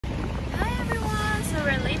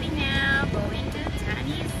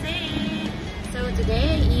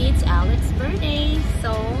today it's Alex's birthday,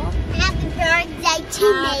 so happy birthday to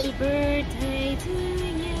me. Happy birthday to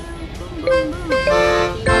you. Boom, boom, boom.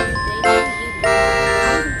 Happy birthday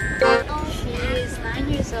to you. She is 9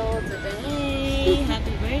 years old today.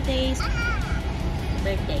 Happy birthday.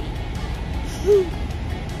 Birthday.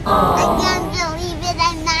 I can't believe it.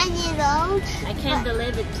 I'm 9 years old. I can't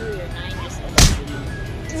believe it too. You're 9 years old.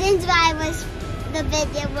 Since I was the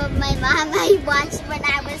video of my mom I watched when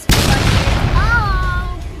I was 4 years old.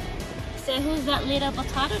 So who's that little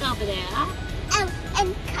potato over there? Oh,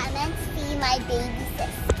 and come and see my baby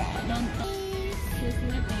sister. She's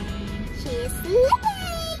sleeping. She's sleeping.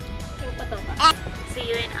 See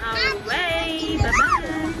you in our way.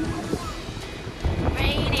 Bye-bye.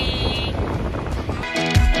 Raining.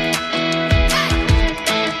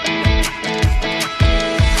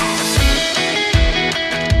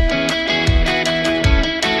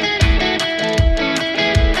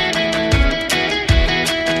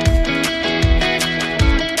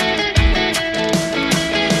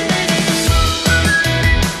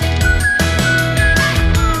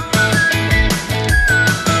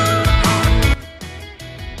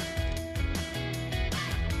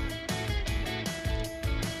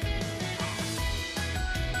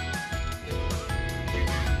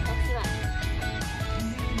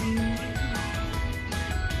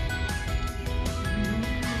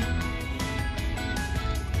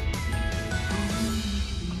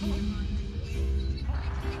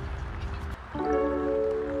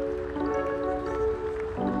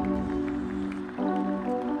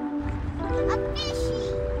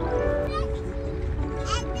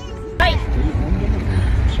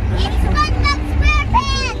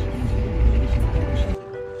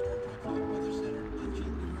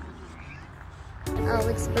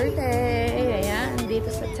 Alex's birthday. Ayan, dito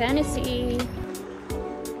sa Tennessee.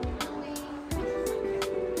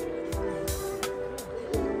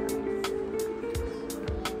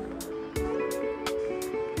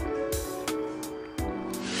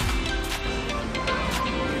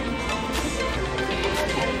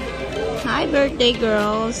 Hi, birthday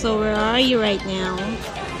girl. So where are you right now?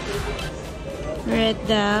 We're at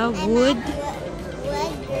the Wood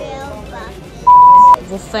Grill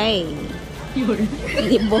Buffet.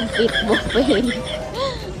 Hindi buffet.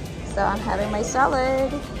 So I'm having my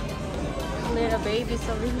salad. Little babies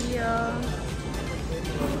over here.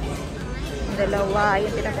 Dalawa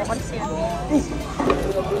yung pinapakonsyan.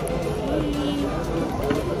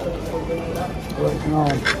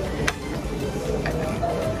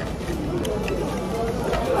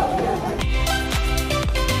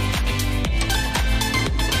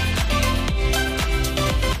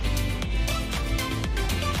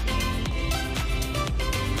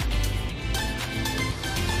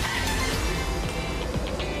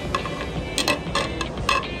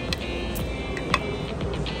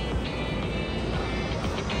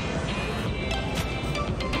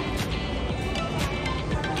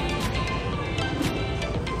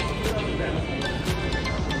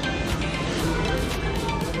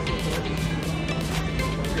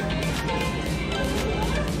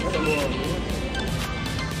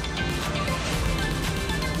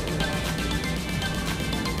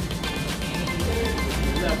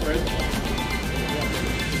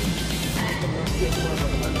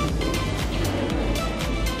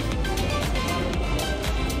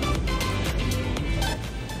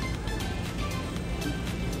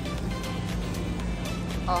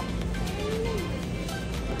 Oh.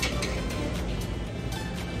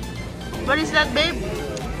 What is that, babe?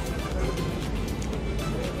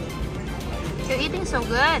 You're eating so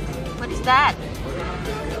good. What is that?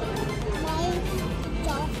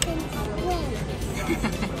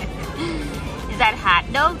 Is that hot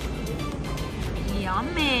dog?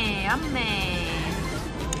 Yummy, yummy.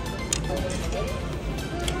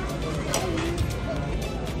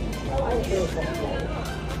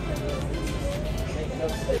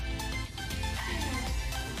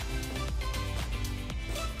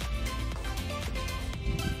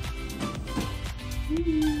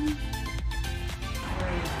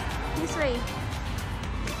 This way.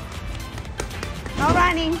 No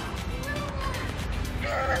running.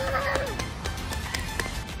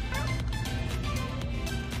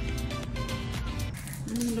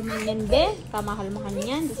 Luman yan, be. Kamahal-mahal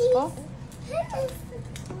yan. Diyos ko.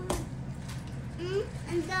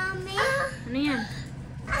 Ang dami. Ano yan?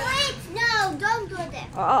 Wait, no, don't do that.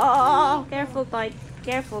 Oh. Careful, Toy.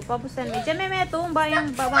 Careful. Pabusan mo. Diyan may itong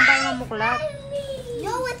bayang mamuklat.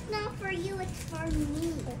 No, it's not for you. It's for me.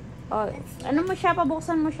 Oh, ano mo siya?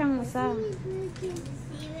 Pabuksan mo siyang isa.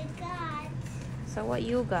 See what God. So what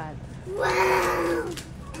you got? Wow!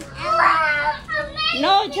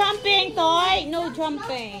 No jumping, toy. No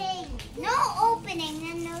jumping. No opening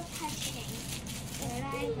and no touching.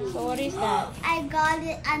 So what is that? I got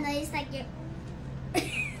it, and it's like it.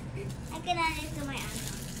 I can add it to my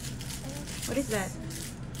answer. What is that?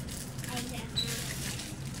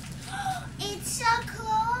 It's a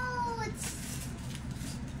clothes.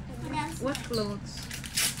 What clothes?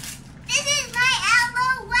 This is my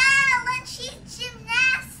LOL and she's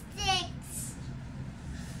gymnastics.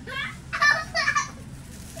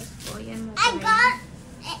 Oh, yan mo I pala got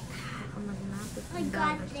yan. it. Ako magnapit I ng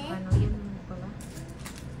got dagat. it. Ano, yan mo pala.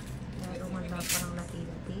 Laro man lang parang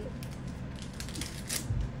lati-lati.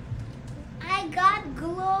 I got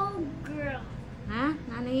glow girl. Ha?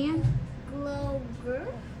 Ano yan? Glow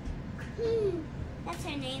girl? That's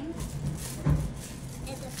her name.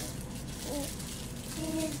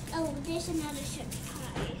 Oh, there's another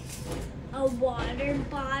surprise. A water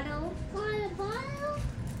bottle. Water bottle?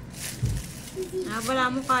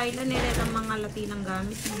 Wala mo kailan nila ang mga lati ng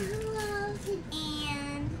gamit mo.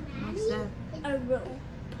 And What's that? a rope.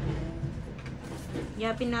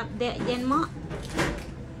 Yapin na, yan mo.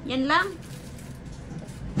 Yan lang.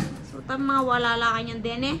 So, mga walala kanyang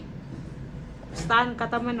din eh. Staan ka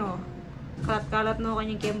taman o. Kalat-kalat no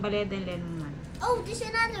kanyang kembale din len mo man. Oh, there's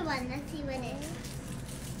another one. Let's see what it is.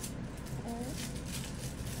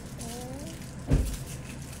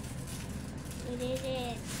 What is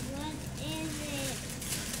it? What is it?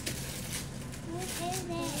 What is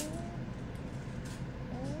it?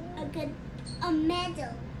 A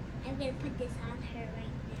medal. I'm gonna put this on her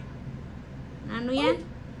right now. Ano yan?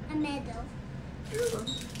 A medal.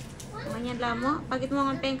 Ganyan lang mo. Pagit mo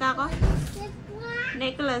ang pengka ko.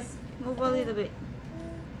 Necklace. Move a little bit.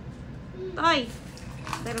 Toy.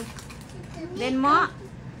 Pero, then mo.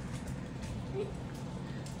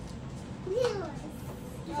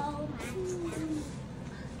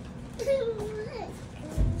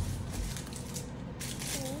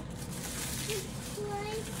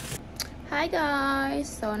 Hi guys!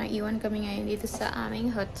 So, naiwan kami ngayon dito sa aming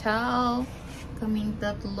hotel. Kaming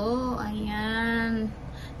tatlo. Ayan.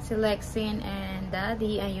 Si Lexin and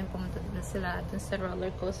Daddy. Ayun, pumunta na sila dun sa roller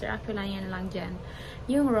coaster. Actually, yan lang dyan.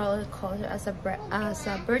 Yung roller coaster as a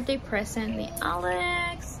birthday present ni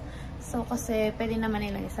Alex. So, kasi pwede naman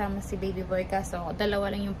nilang isama si baby boy. Kaso, dalawa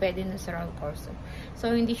lang yung pwede na sa roller coaster. So,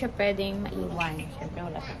 hindi siya pwedeng maiwan. Siyempre,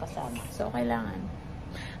 wala siya kasama. So, kailangan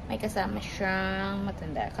may kasama siyang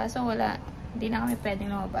matanda. Kaso, wala. Hindi na kami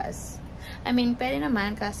pwedeng lumabas. I mean, pwede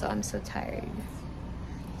naman. Kaso, I'm so tired.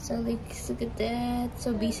 So, like, look at that.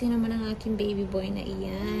 So, busy naman ang aking baby boy na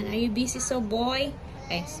iyan. Are you busy, so boy?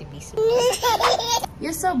 Ay, si busy.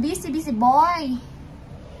 You're so busy, busy boy.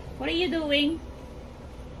 What are you doing?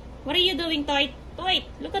 What are you doing, Toy? Toy,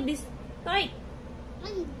 look at this. Toy.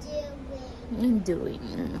 I'm doing.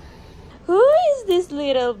 Who is this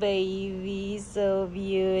little baby? So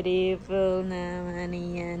beautiful naman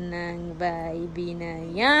yan ang baby na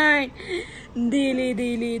yan. Dili,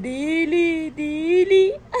 dili, dili,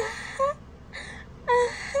 dili. Aha,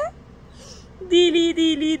 aha. Dili,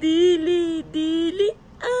 dili, dili, dili.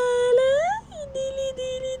 Alay, dili,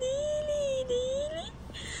 dili, dili, dili.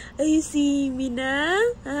 Are you see me now?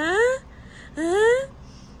 Huh? Huh?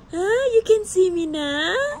 Huh? You can see me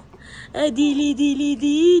now? Dili, dili,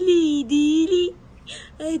 dili, dili.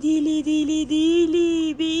 Dili, dili,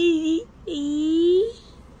 dili, baby.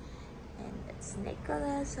 And that's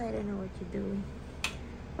Nicholas. I don't know what you're doing.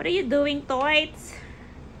 What are you doing, Toys?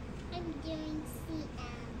 I'm doing sea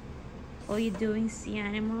animals. Oh, you're doing sea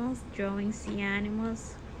animals? Drawing sea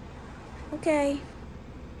animals? Okay.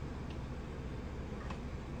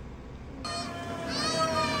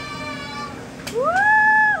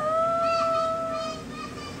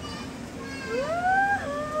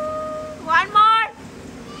 One more.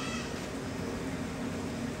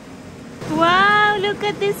 Wow, look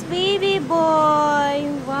at this baby boy.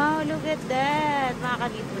 Wow, look at that.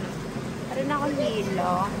 Makakalipo na. Meron akong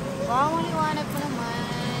hilo. Wow, liwanag mo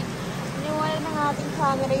naman. Liwanag ng ating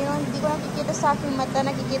camera. Yung hindi ko nakikita sa aking mata,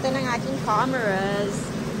 nakikita ng aking cameras.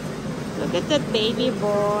 Look at that baby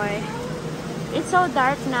boy. It's so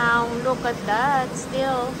dark now. Look at that.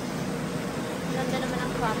 Still. Ganda naman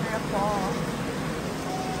ang camera ko.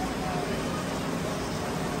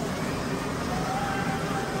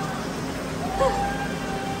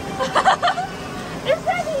 Is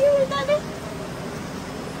that you, Daddy?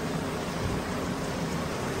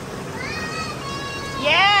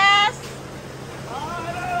 Yes!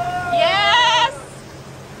 Yes!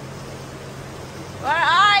 Where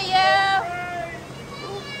are you?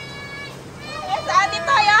 Yes, Ate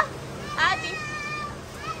Toya. Ate.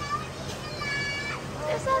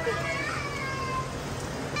 Yes, Ate.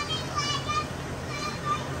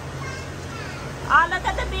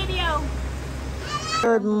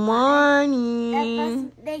 Good morning.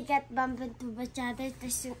 Tapos, they got bumped into each other.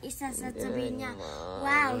 Tapos yung isa sasabihin niya,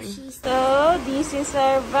 wow, she's... So, this is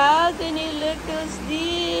our balcony. Look who's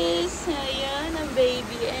this. Ayan, ang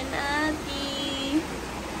baby and Ate.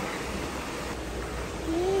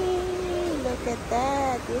 Yay, look at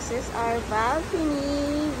that. This is our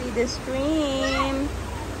balcony with the stream.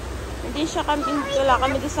 Hindi siya kami, wala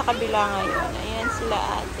kami doon sa kabila ngayon. Ayan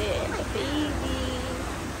sila Ate and the baby.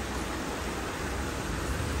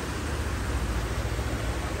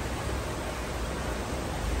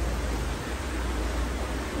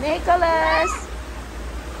 Nicholas!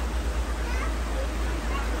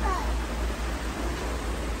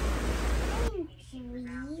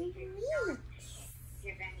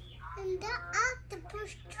 And the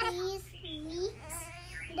octopus tree is weeks.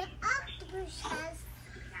 The octopus has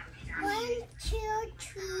 1, 2,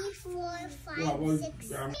 3, 4, 5,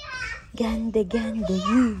 6. Ganda, ganda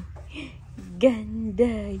you.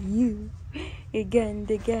 Ganda you.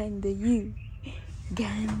 Ganda, ganda you.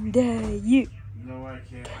 Ganda you. No, I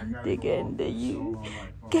can't. Ganda, ganda you.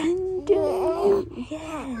 Ganda you.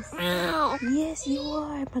 Yes. Yes, you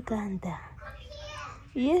are maganda.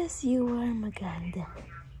 Yes, you are maganda.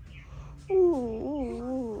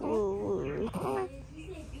 Ooh.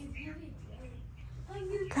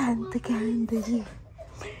 Ganda, ganda you.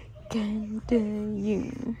 Ganda you.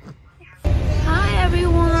 Hi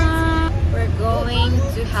everyone. We're going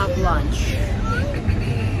to have lunch.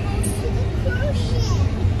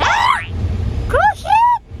 Cruise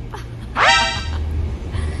ship!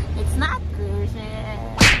 It's not cruise ship.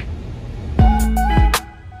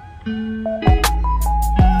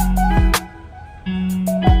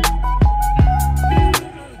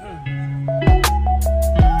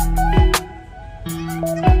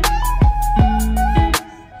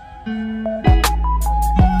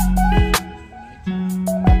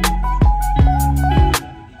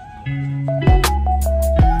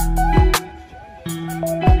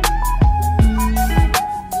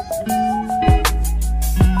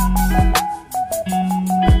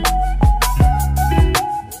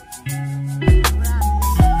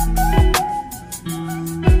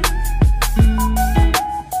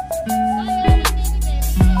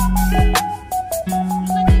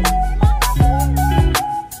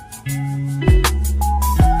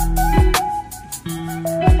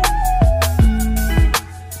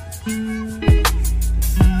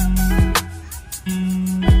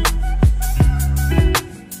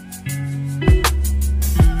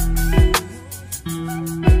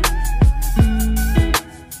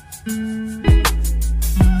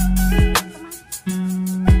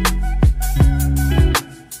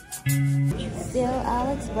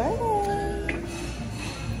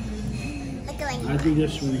 I do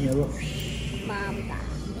this one here. Look. Mom,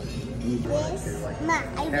 this, Ma,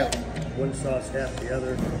 I will. Half one sauce, half the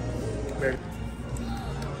other.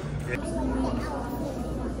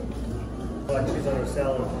 Oh, she's on her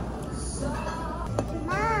salad.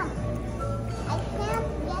 Mom, I can't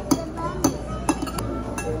get the bun.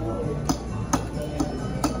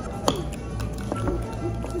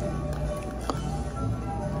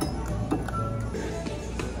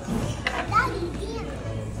 Daddy, dear.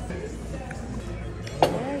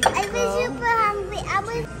 I was super hungry. I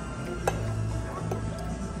was.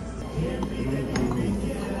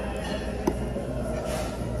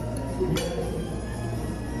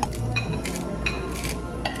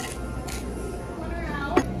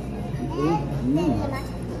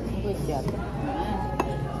 Good job.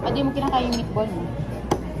 Di mo kinakain yung meatball mo?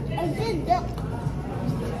 I did that.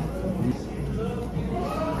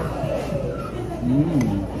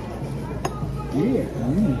 Yeah,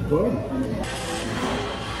 good.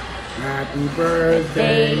 Happy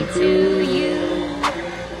birthday to you.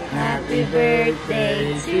 Happy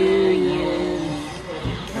birthday to you.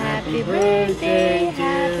 Happy birthday,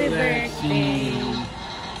 happy birthday.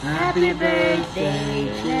 Happy birthday,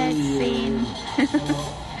 let's sing.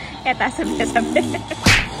 Kaya sabi.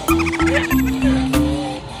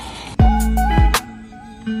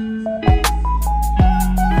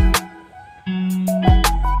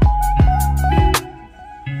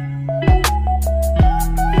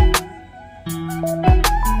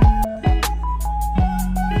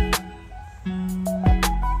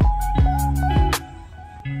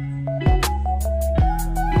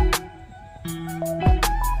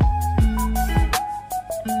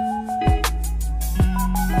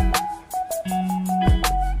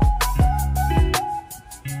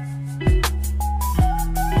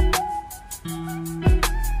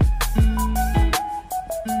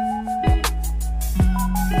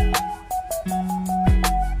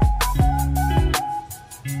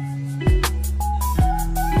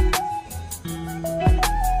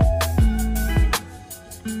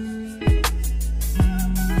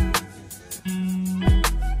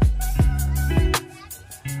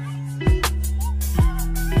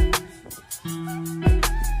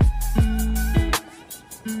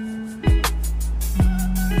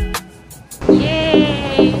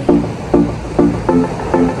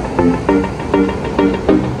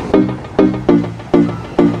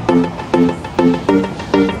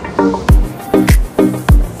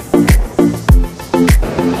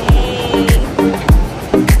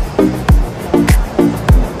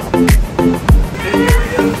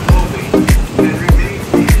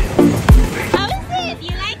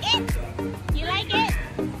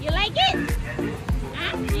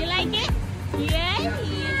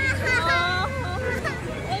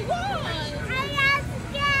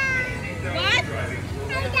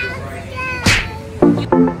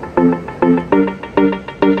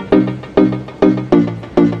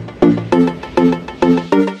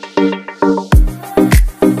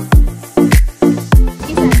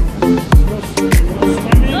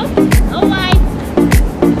 No fight.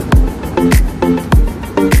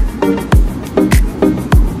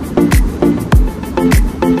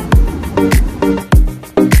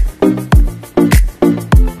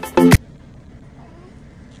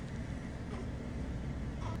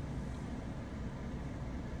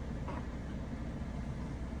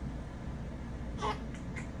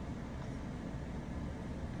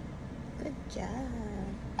 Good job.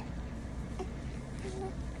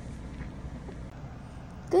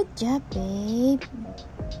 Good job, babe.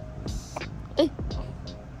 Hey.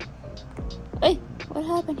 Hey, what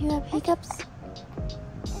happened? You have hiccups?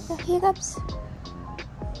 You have hiccups?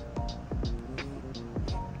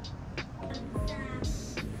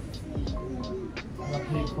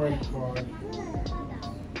 Credit card.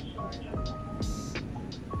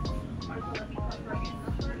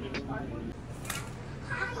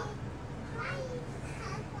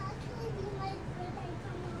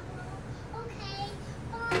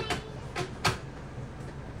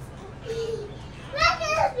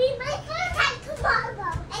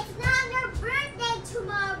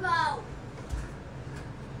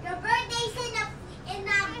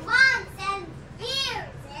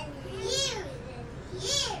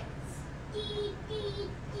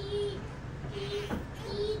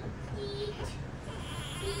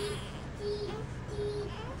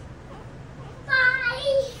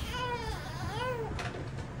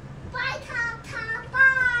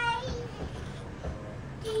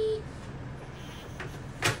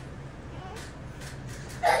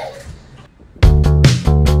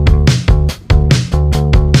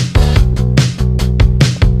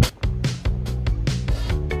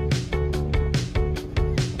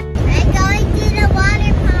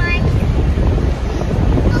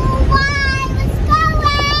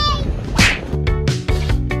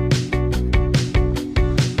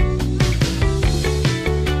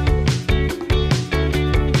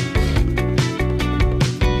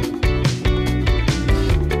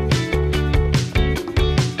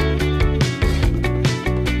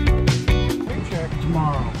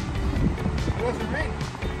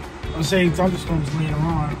 I'm saying thunderstorms later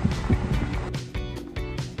on.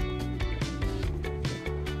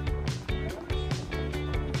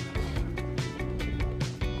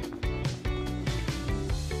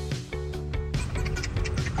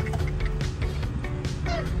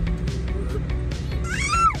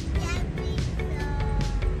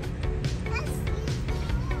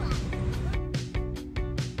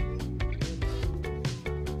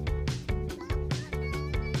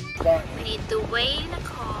 We need to wait in the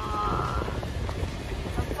car.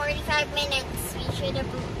 For 45 minutes, we should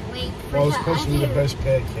have waited for Well, it's supposed to be the best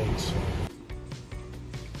pancakes.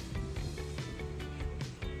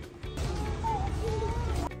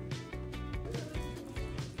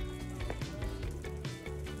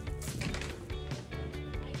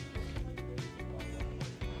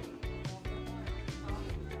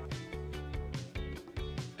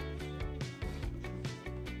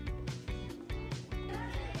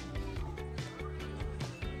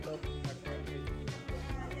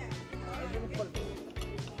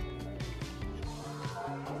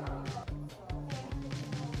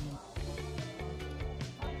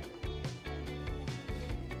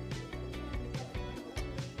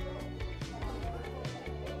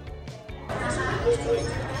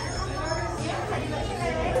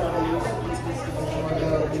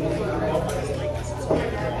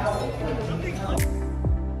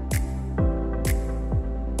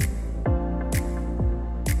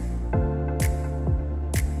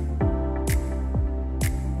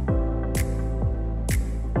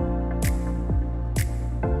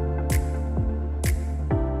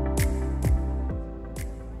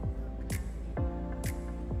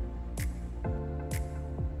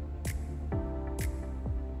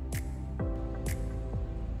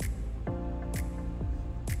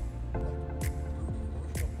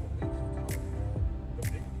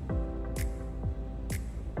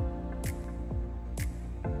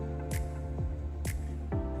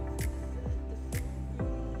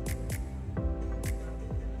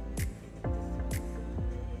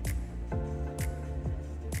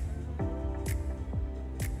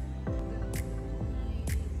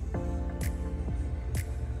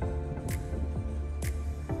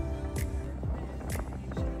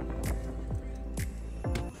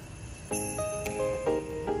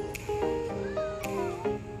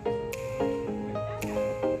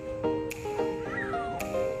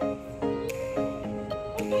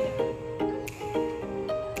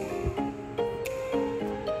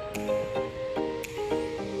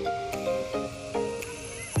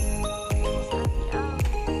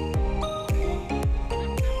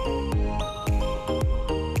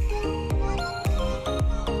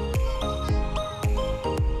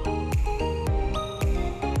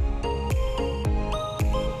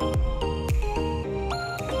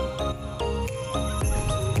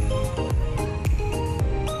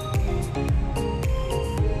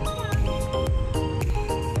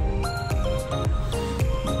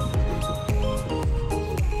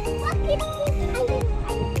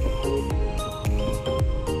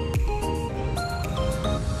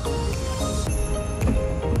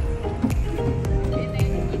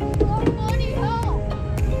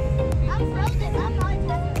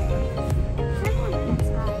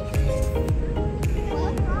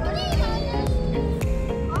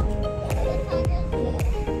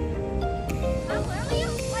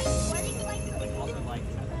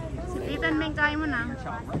 Ethan, may kaya mo na.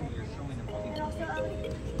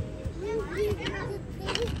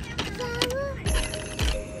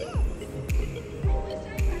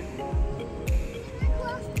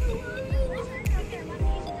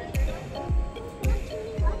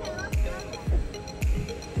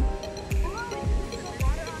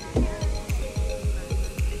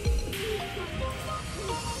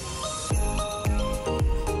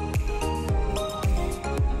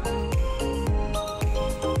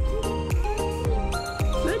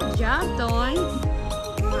 Good job, Toy.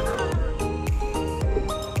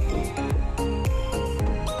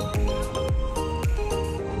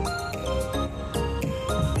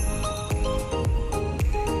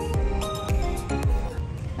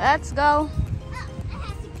 Let's go.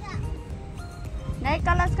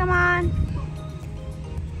 Nicholas, come on.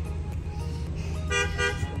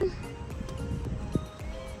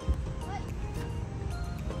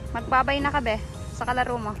 Magbabay na ka, be, sa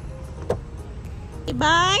kalaro mo.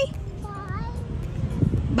 Bye.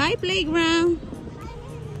 Bye, playground.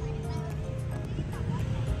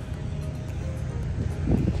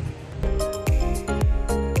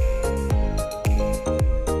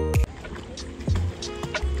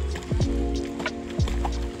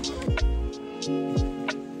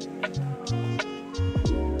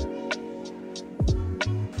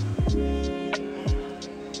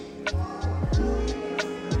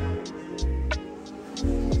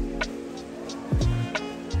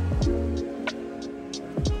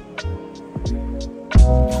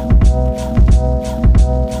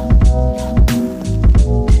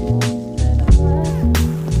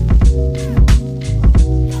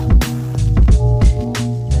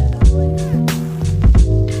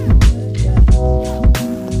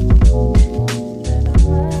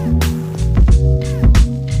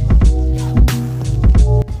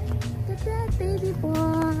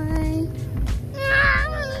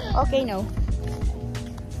 Okay, no.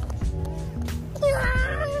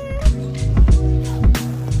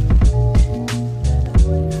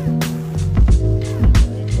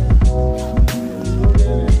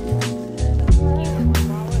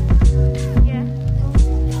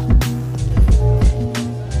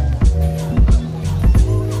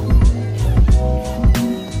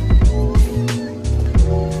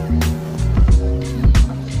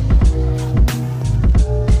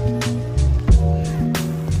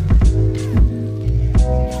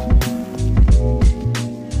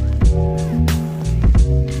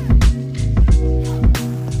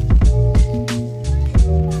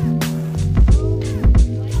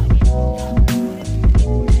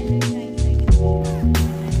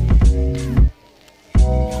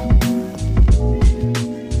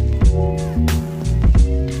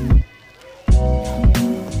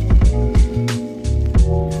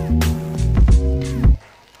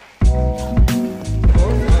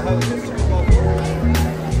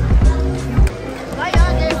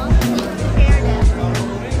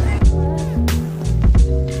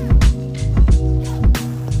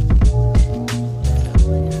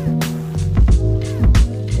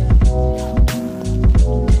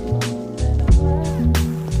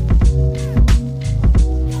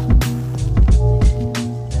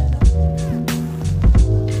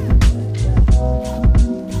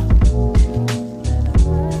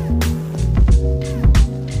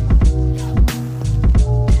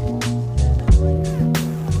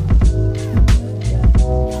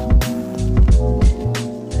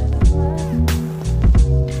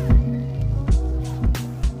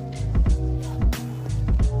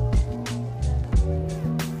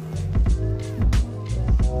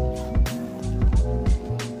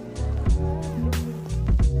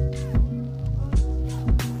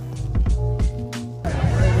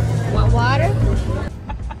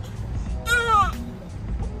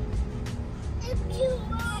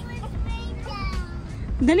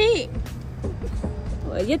 Dali!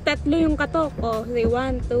 Yan, tatlo yung katok. O, say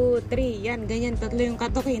 1, 2, 3. Yan, ganyan. Tatlo yung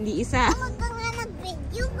katok, hindi isa. Huwag ka nga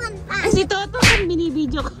nag-video ka pa. Si Toto, kan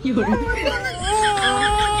binibidyo ko yun.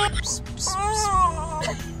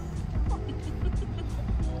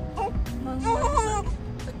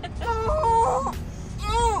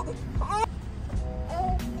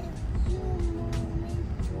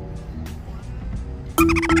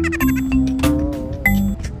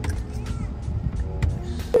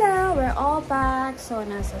 We're all back. So,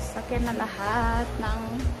 nasa sakyan na lahat ng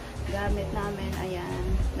gamit namin. Ayan.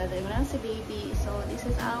 Dadali mo lang si baby. So, this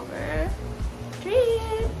is our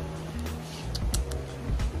trip.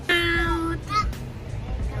 Out!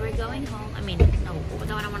 We're going home. I mean, no.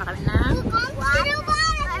 Pupunta na muna kami ng Water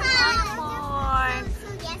park. So,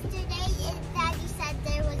 yesterday, Daddy said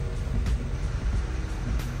there was...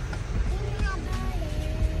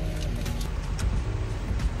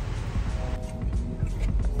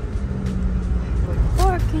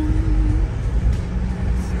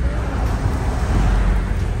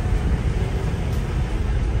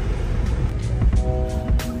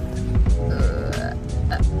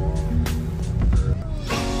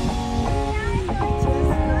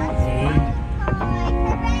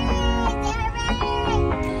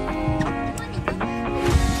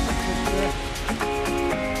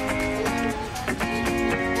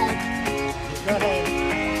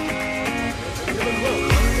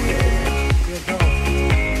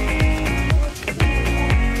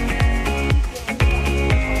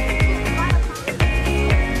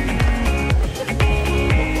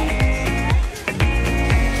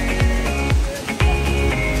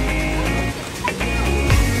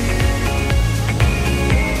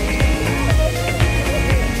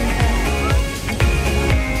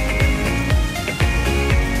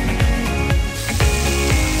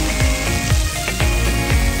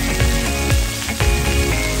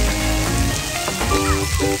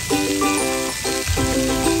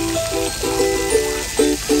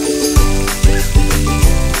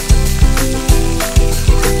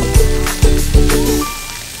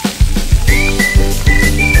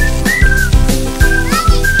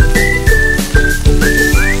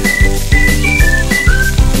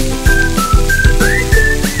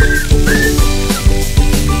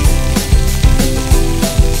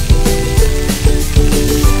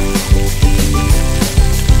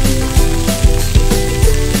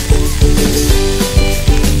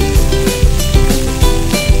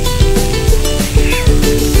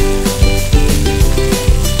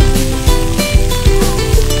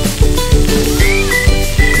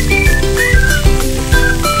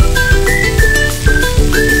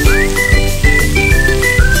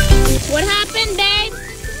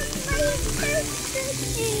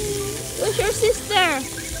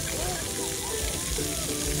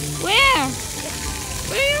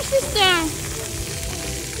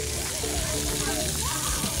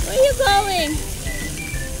 doing?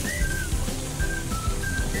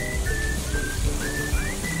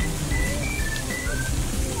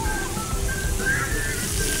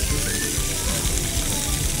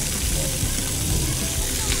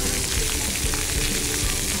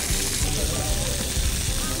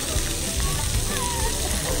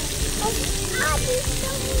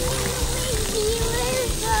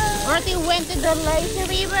 Dorothy went to the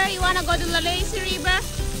lazy river. You wanna go to the lazy river?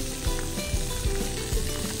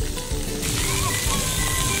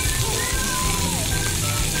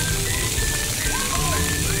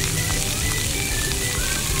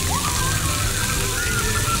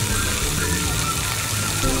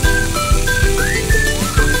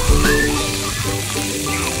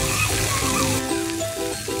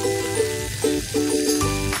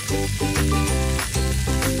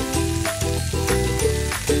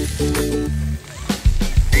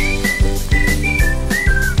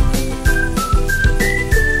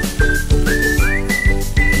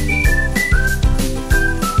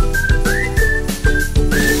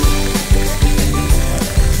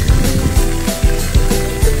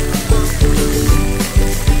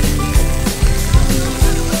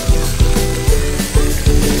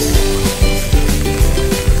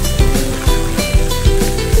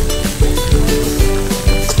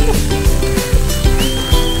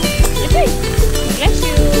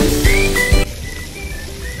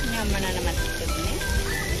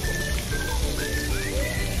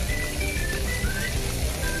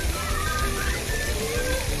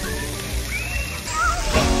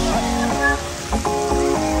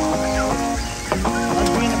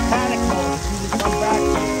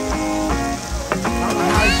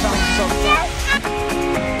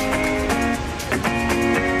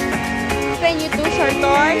 You too, short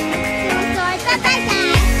toy. Bye-bye, guys.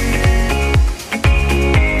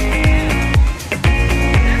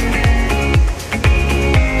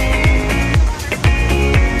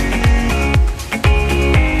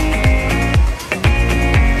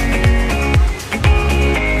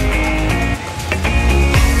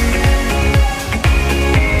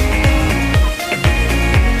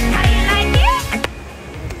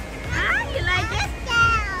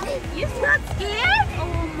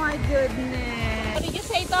 Goodness. What did you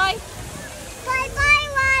say, Toy? Bye-bye,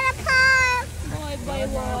 water park. Bye-bye,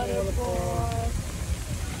 water park.